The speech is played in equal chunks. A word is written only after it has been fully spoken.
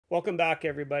Welcome back,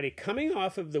 everybody. Coming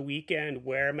off of the weekend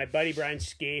where my buddy Brian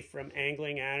Scaife from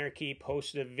Angling Anarchy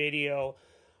posted a video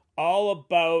all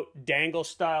about dangle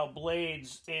style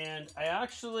blades, and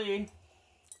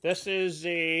this is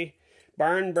a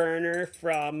barn burner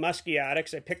from Muskie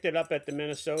Addicts. I picked it up at the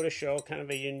Minnesota show, kind of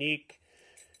a unique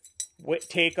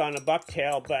take on a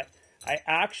bucktail, but I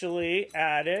actually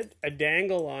added a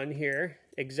dangle on here,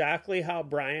 exactly how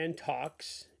Brian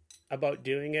talks about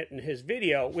doing it in his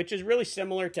video, which is really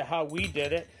similar to how we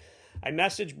did it. I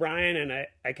messaged Brian and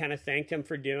I kind of thanked him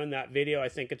for doing that video. I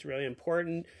think it's really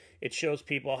important. It shows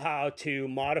people how to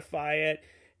modify it.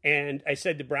 And I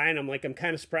said to Brian, I'm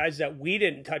kind of surprised that we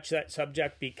didn't touch that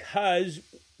subject because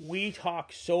we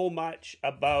talk so much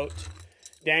about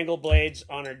dangle blades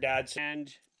on our Dadson.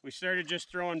 And we started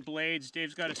just throwing blades.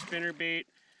 Dave's got a spinner bait.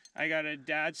 I got a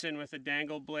Dadson with a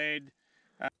dangle blade.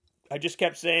 I just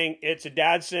kept saying it's a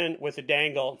Dadson with a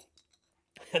dangle,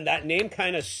 and that name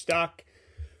kind of stuck.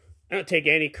 I don't take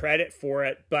any credit for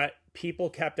it, but people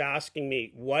kept asking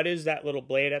me, what is that little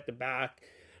blade at the back?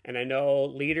 And I know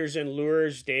Leaders and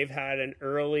Lures, Dave had an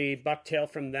early bucktail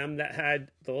from them that had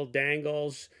the little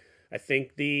dangles. I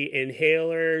think the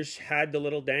Inhalers had the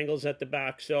little dangles at the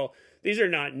back. So these are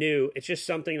not new. It's just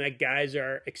something that guys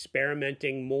are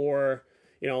experimenting more,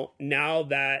 now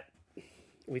that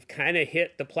we've kind of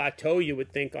hit the plateau, you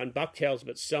would think, on bucktails,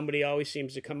 but somebody always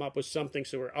seems to come up with something,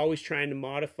 so we're always trying to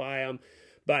modify them.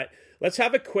 But let's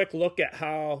have a quick look at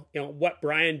how, what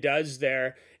Brian does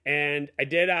there. And I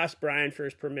did ask Brian for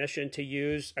his permission to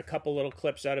use a couple little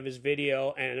clips out of his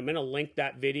video, and I'm going to link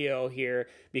that video here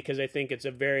because I think it's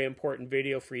a very important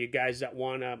video for you guys that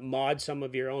want to mod some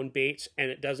of your own baits, and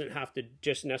it doesn't have to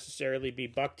just necessarily be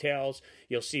bucktails.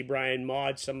 You'll see Brian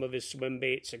mod some of his swim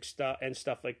baits and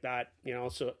stuff like that,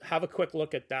 so have a quick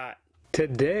look at that.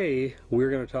 Today, we're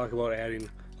going to talk about adding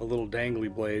a little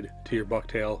dangly blade to your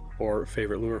bucktail, or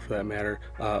favorite lure for that matter,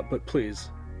 but please,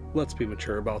 let's be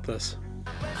mature about this.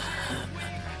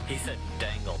 He said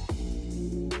dangle.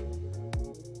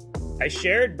 I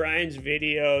shared Brian's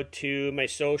video to my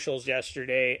socials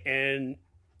yesterday, and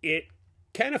it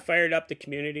kind of fired up the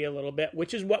community a little bit,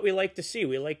 which is what we like to see.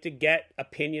 We like to get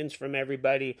opinions from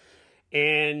everybody.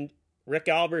 And Rick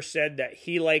Albers said that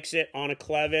he likes it on a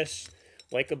CLEVIS,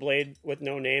 like a blade with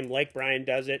no name, like Brian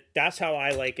does it. That's how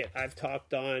I like it. I've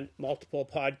talked on multiple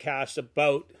podcasts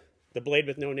about the blade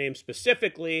with no name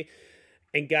specifically.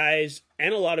 And guys,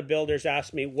 and a lot of builders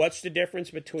ask me, what's the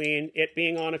difference between it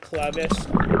being on a CLEVIS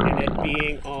and it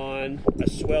being on a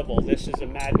swivel? This is a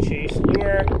Mad Chasse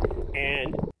lure,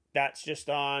 and that's just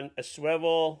on a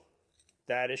swivel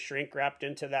that is shrink wrapped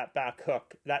into that back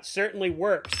hook. That certainly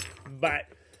works, but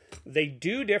they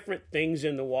do different things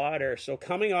in the water. So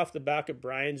coming off the back of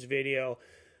Brian's video,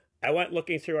 I went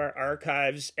looking through our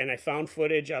archives and I found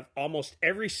footage of almost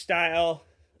every style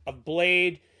of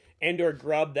blade and or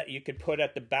grub that you could put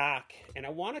at the back. And I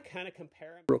want to kind of compare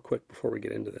them. Real quick before we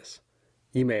get into this,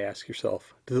 you may ask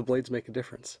yourself, do the blades make a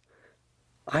difference?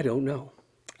 I don't know.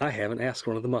 I haven't asked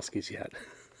one of the muskies yet.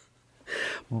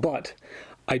 But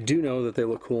I do know that they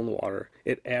look cool in the water.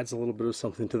 It adds a little bit of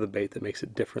something to the bait that makes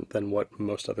it different than what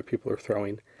most other people are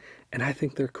throwing. And I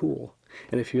think they're cool.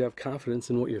 And if you have confidence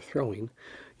in what you're throwing,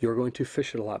 you're going to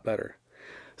fish it a lot better.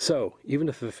 So even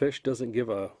if the fish doesn't give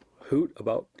a hoot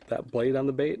about that blade on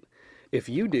the bait, if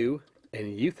you do,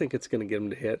 and you think it's going to get them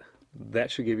to hit,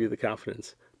 that should give you the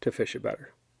confidence to fish it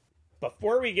better.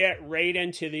 Before we get right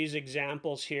into these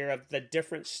examples here of the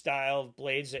different style of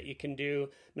blades that you can do,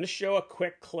 I'm going to show a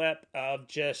quick clip of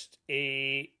just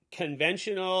a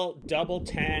conventional double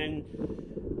 10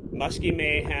 Muskie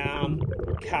Mayhem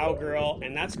Cowgirl,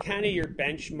 and that's kind of your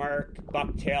benchmark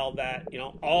bucktail that,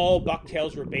 all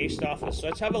bucktails were based off of. So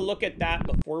let's have a look at that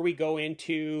before we go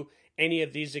into any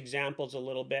of these examples a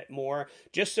little bit more,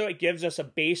 just so it gives us a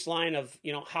baseline of,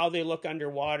 how they look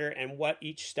underwater and what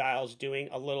each style is doing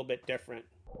a little bit different.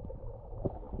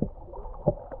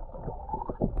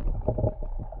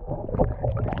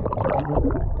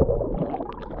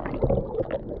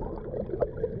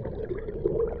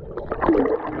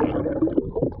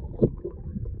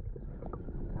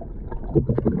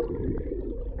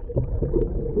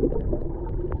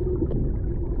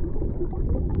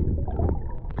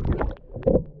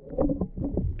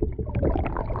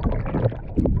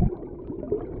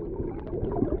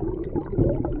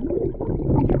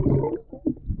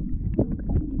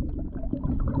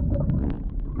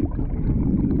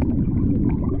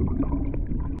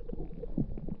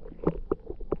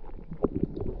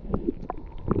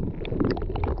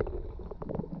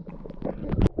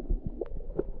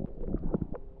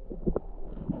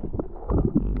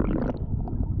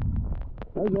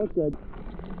 That looked good.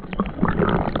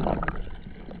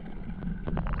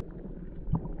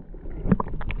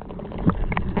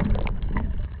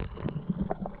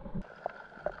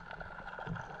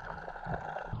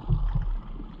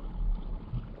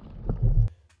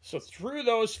 So through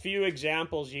those few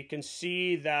examples, you can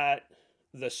see that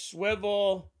the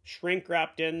swivel shrink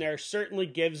wrapped in there certainly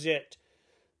gives it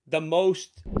the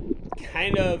most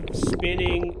kind of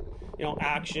spinning, you know,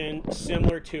 action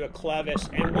similar to a CLEVIS.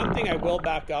 And one thing I will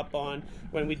back up on,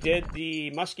 when we did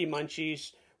the Muskie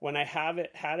Munchies, when I had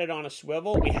it on a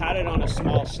swivel, we had it on a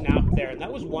small snap there. And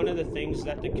that was one of the things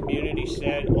that the community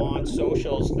said on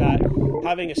socials, that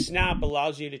having a snap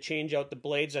allows you to change out the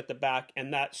blades at the back.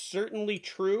 And that's certainly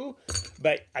true.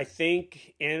 But I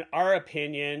think, in our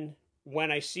opinion, when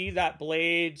I see that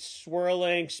blade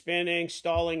swirling, spinning,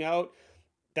 stalling out,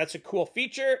 that's a cool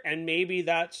feature, and maybe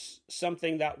that's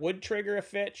something that would trigger a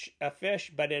fish.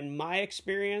 But in my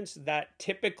experience, that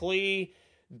typically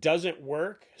doesn't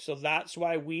work. So that's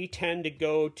why we tend to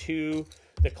go to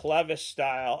the CLEVIS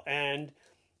style. And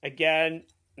again,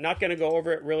 not going to go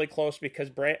over it really close because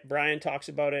Brian talks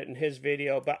about it in his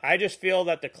video, but I just feel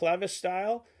that the CLEVIS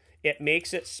style, it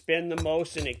makes it spin the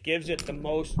most and it gives it the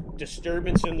most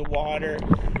disturbance in the water.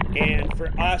 And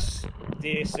for us,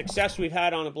 the success we've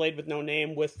had on a blade with no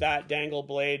name with that dangle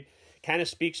blade kind of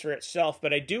speaks for itself.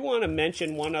 But I do want to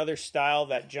mention one other style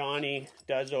that Johnny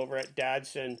does over at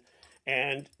Dadson.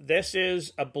 And this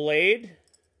is a blade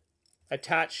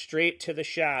attached straight to the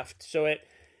shaft. So it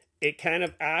kind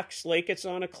of acts like it's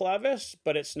on a CLEVIS,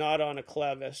 but it's not on a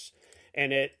CLEVIS.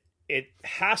 And it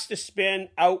has to spin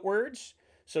outwards.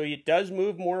 So it does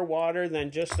move more water than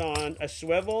just on a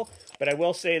swivel. But I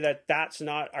will say that that's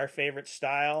not our favorite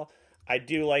style. I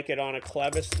do like it on a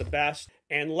CLEVIS the best.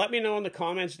 And let me know in the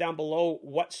comments down below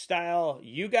what style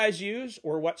you guys use,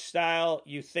 or what style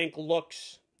you think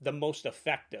looks the most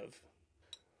effective.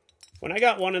 When I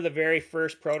got one of the very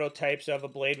first prototypes of a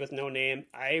blade with no name,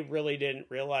 I really didn't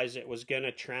realize it was going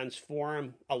to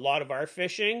transform a lot of our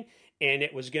fishing, and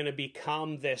it was going to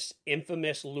become this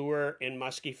infamous lure in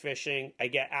muskie fishing. I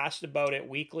get asked about it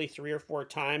weekly 3 or 4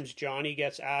 times. Johnny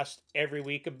gets asked every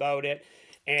week about it,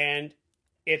 and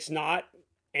it's not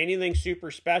anything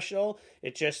super special.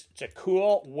 It's a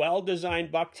cool,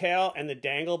 well-designed bucktail, and the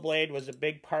dangle blade was a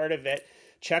big part of it.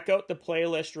 Check out the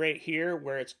playlist right here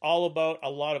where it's all about a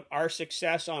lot of our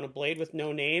success on a blade with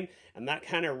no name, and that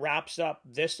kind of wraps up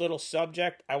this little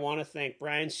subject. I want to thank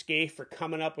Brian Scaife for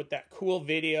coming up with that cool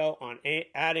video on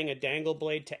adding a dangle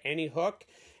blade to any hook.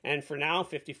 And for now,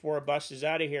 54 Bus is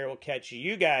out of here. We'll catch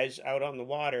you guys out on the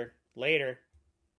water later.